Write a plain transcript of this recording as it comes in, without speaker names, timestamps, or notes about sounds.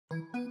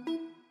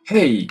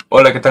Hey,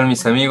 hola, ¿qué tal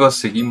mis amigos?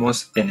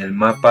 Seguimos en el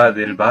mapa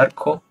del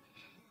barco.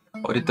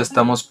 Ahorita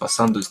estamos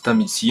pasando esta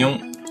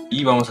misión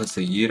y vamos a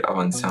seguir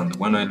avanzando.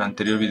 Bueno, en el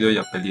anterior video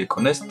ya peleé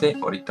con este.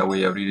 Ahorita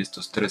voy a abrir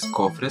estos 3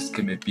 cofres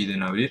que me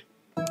piden abrir.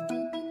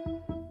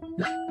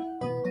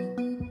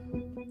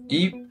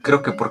 Y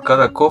creo que por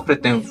cada cofre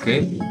tengo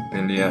que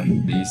pelear.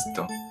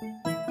 Listo.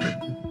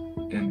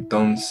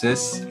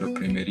 Entonces, lo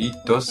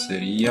primerito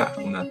sería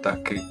un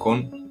ataque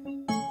con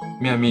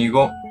mi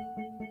amigo.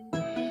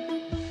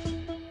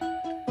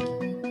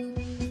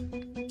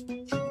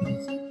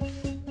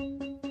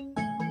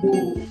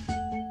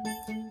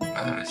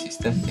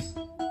 Resistente.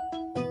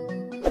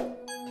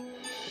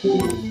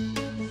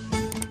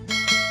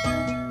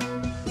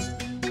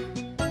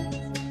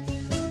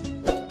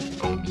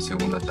 Mi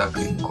segundo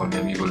ataque con mi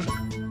amigo.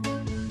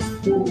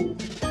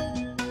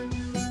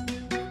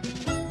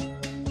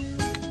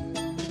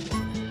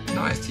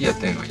 No, este ya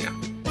tengo ya.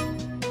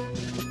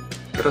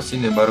 Pero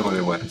sin embargo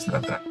le voy a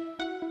rescatar.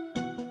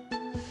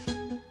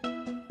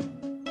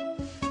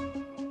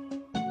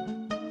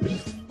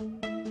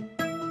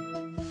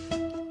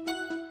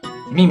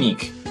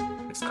 Mimic,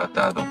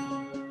 rescatado.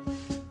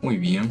 Muy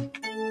bien.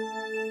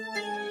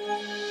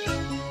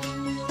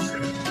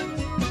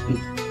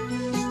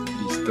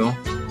 Listo.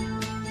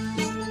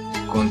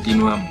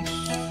 Continuamos.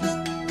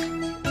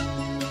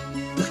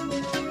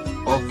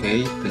 Ok,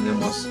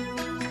 tenemos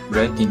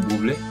Rating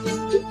Bubble.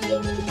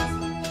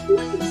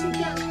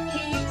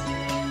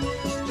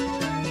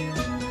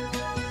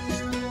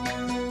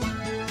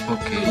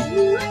 Ok.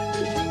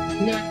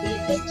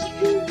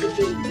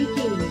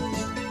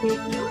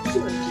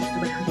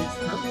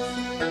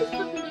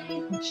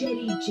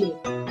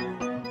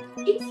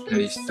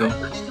 Listo.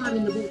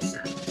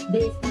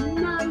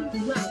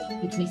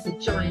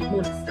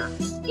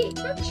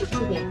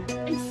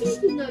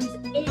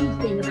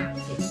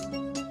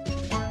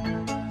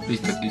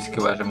 Listo, dice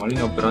que va a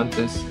remolino, pero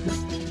antes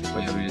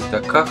voy a abrir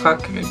esta caja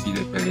que me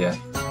pide pelear.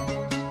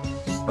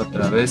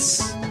 Otra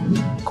vez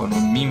con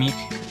un Mimic.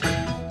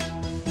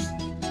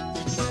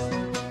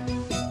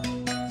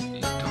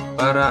 Listo.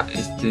 Para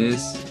este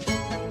es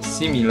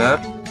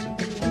similar.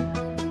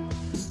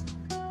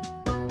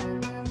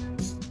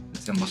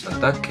 Hacemos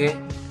ataque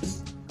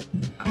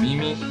a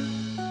Mimic.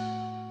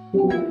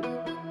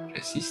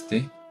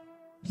 Resiste.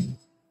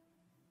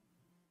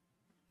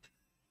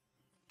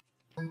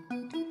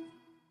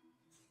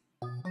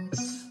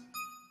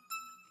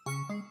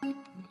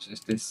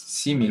 Este es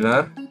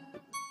similar.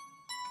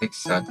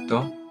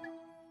 Exacto.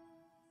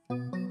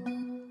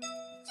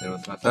 Hacer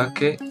otro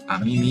ataque a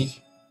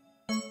Mimic.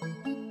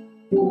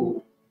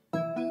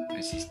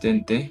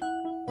 Resistente.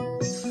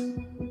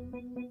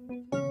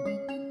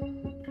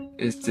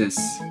 Este es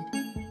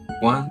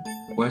One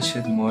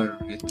Washed More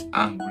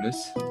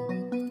Rectangles.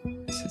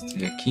 Es este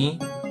de aquí.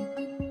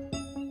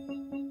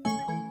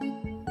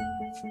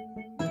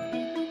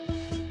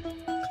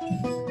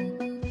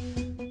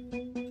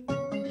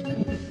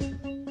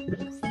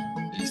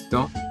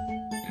 Listo.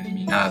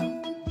 Eliminado.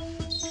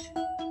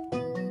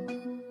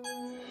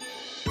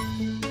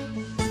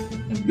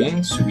 Muy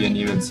bien, subí a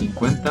nivel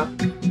 50.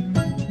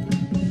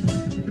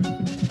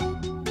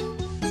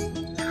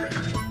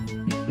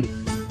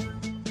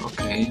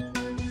 Ok.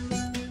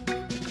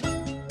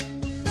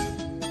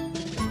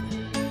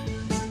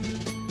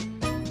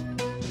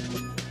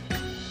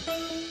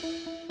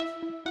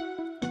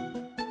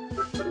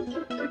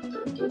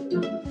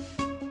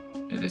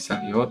 Le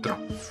salió otro.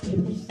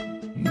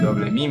 Un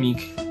doble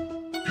Mimic.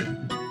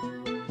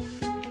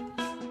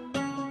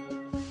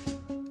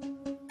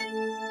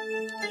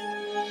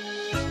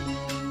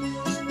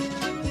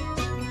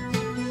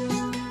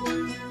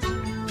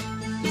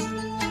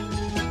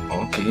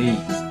 Ok.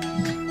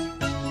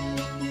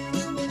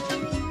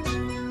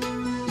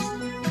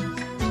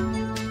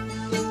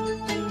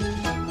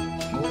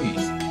 Uy.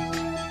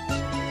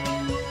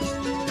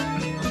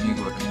 Mi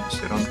amigo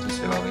rinoceronte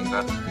se va a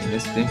vengar de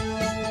este.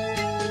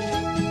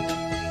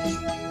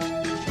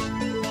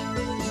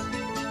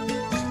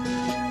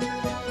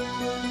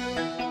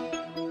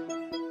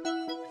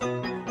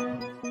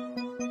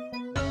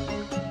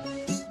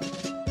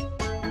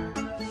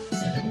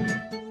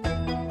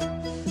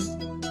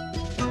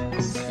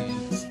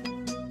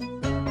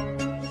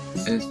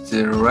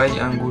 Este right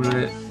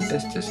angle,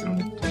 este es el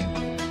único.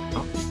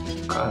 No,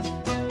 claro.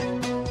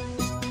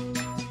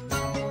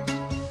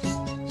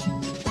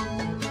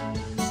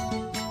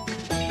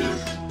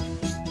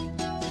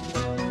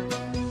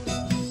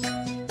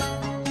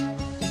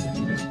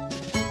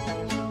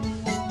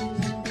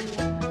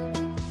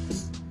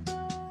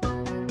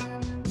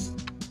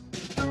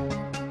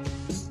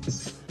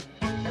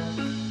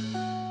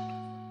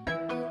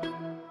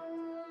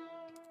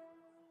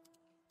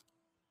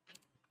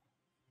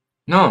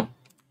 No.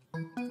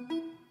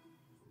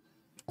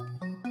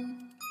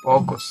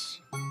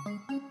 Pocos.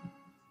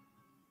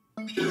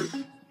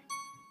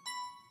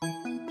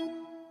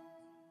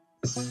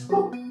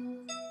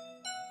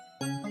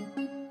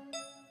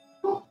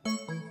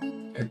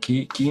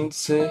 Aquí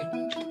 15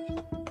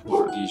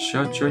 por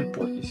 18 y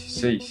por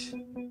 16.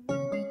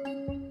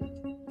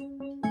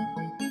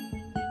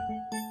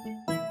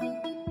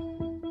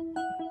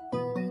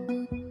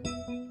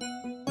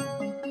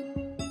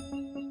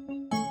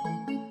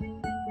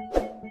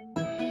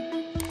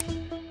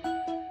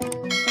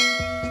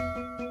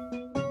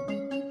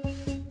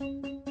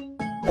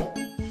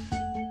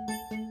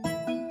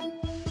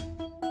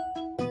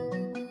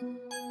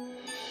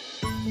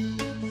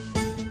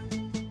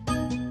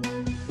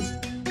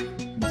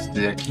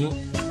 este de aquí.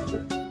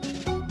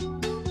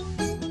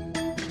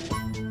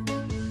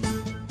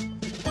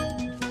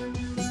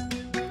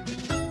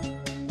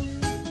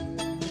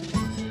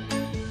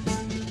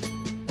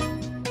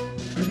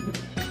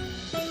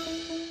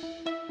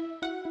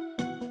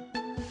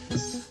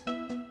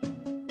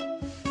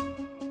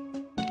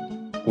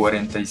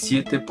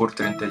 $47 por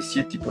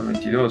 37 y por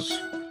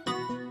 22.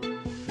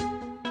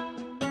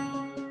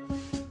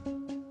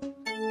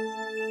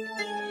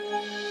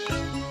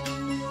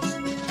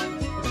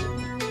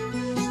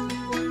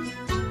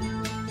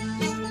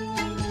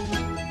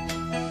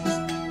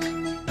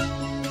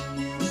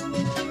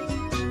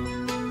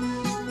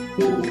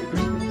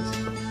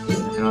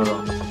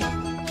 Nada.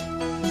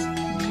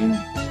 Bien.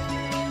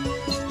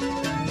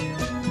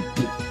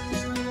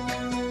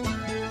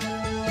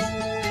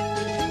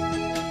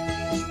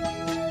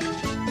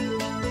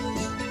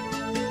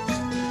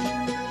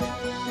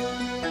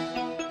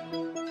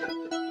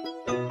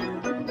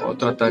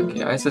 Otro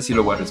ataque, a ese sí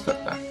lo voy a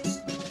rescatar.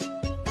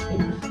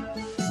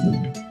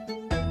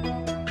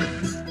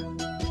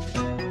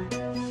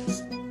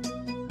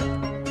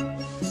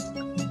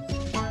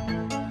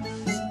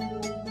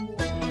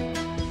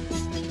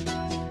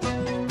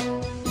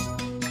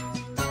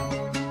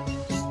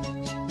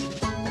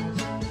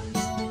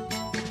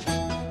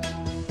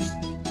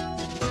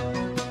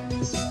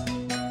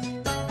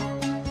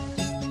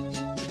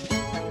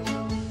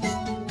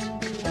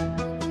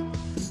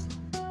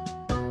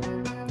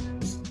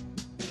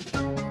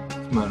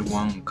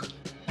 Marwanka.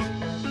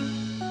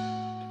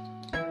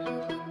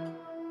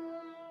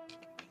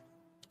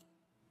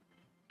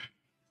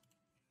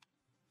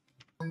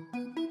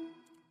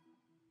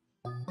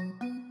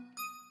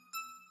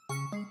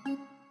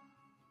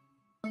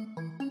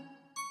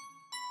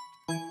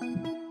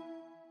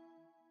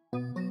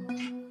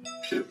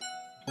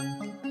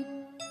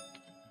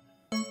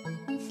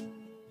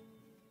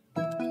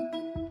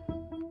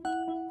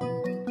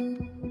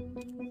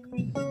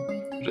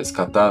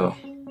 Rescatado.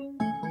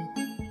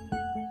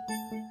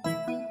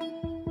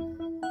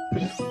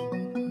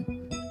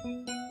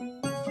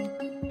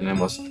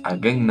 Tenemos a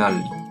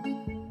Gennali.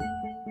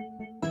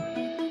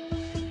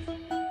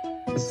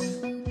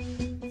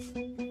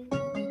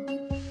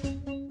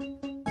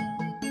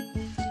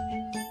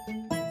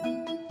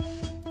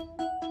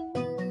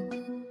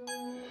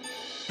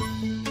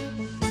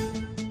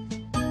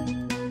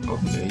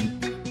 Ok.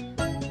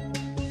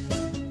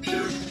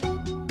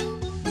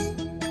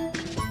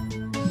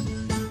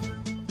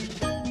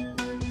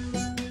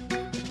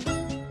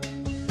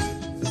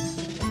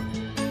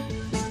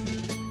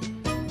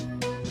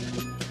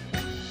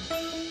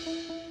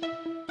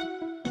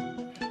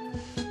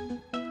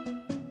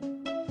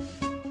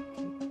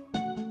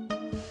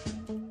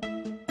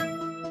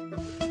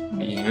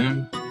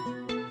 Bien.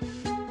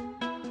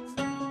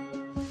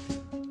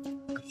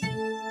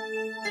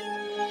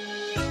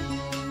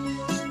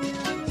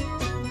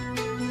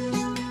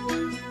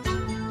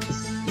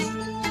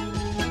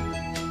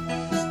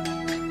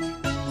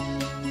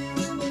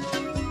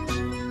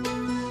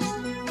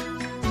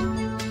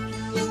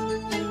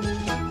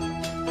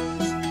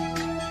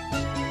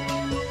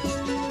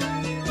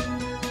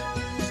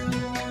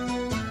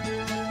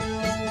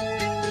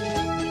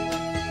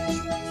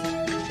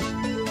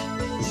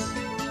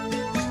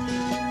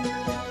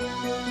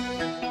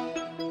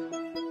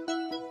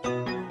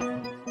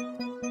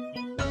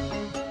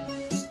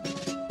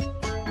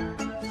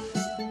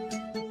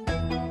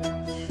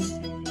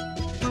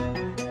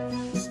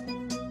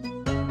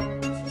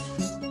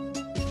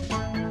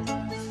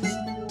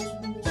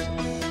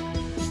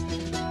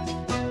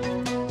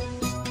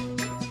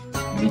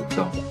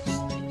 Listo.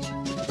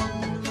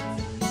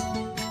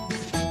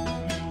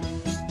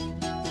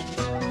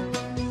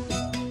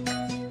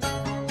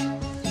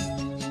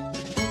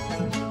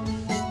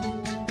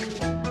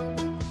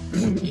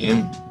 Muy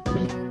bien.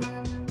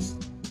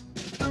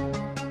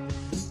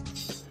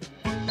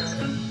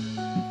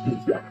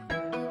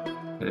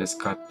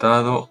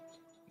 Rescatado,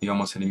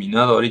 digamos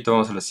eliminado. Ahorita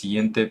vamos a la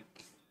siguiente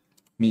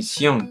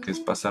misión, que es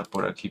pasar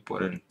por aquí,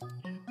 por el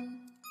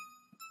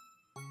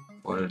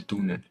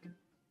túnel.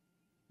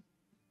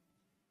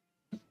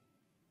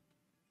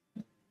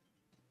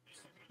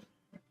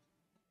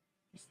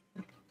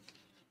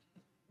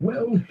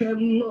 Well,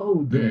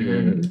 hello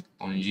there.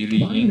 Con Gilly.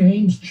 My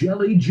name's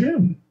Jelly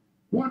Jim.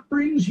 What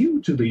brings you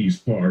to these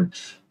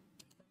parts?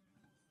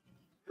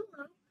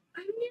 Hello,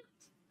 I'm Newt.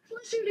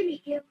 Pleasure to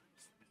meet you.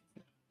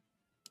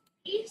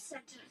 Eve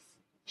sent us.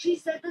 She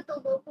said that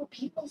the local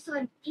people saw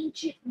an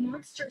ancient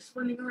monster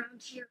swimming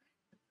around here.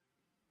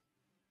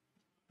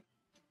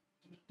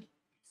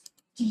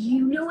 Do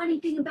you know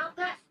anything about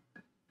that?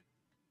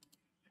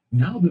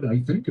 Now that I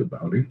think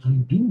about it, I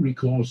do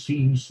recall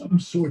seeing some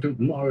sort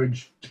of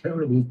large,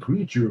 terrible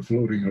creature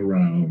floating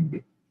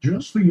around.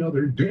 Just the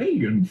other day,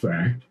 in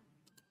fact.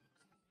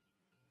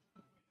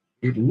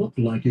 It looked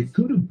like it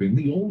could have been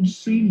the old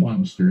sea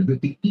monster that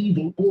the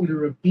evil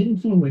Order of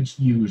Influence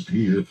used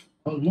here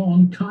a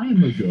long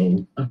time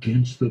ago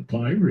against the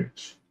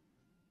pirates.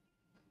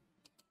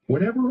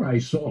 Whatever I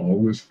saw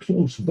was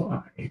close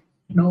by,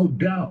 no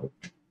doubt.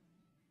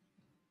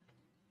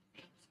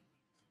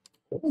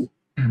 Oh,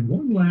 and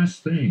one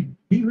last thing.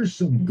 Here's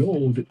some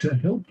gold to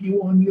help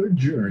you on your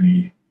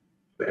journey.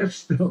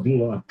 Best of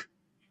luck.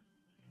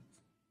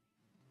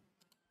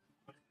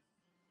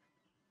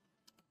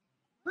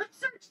 Let's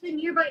search the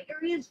nearby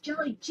areas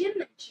Jelly Jim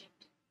mentioned.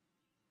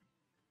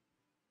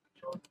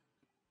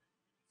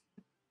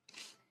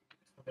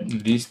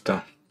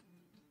 Listo.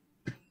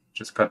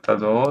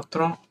 Rescatado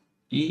otro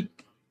y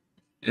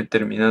he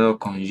terminado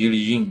con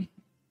Jilly Jin.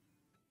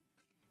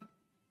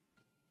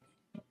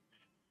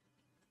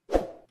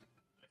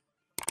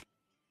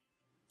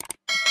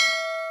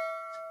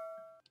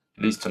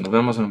 Listo, nos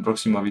vemos en un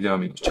próximo video,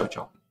 amigos. Chao,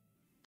 chao.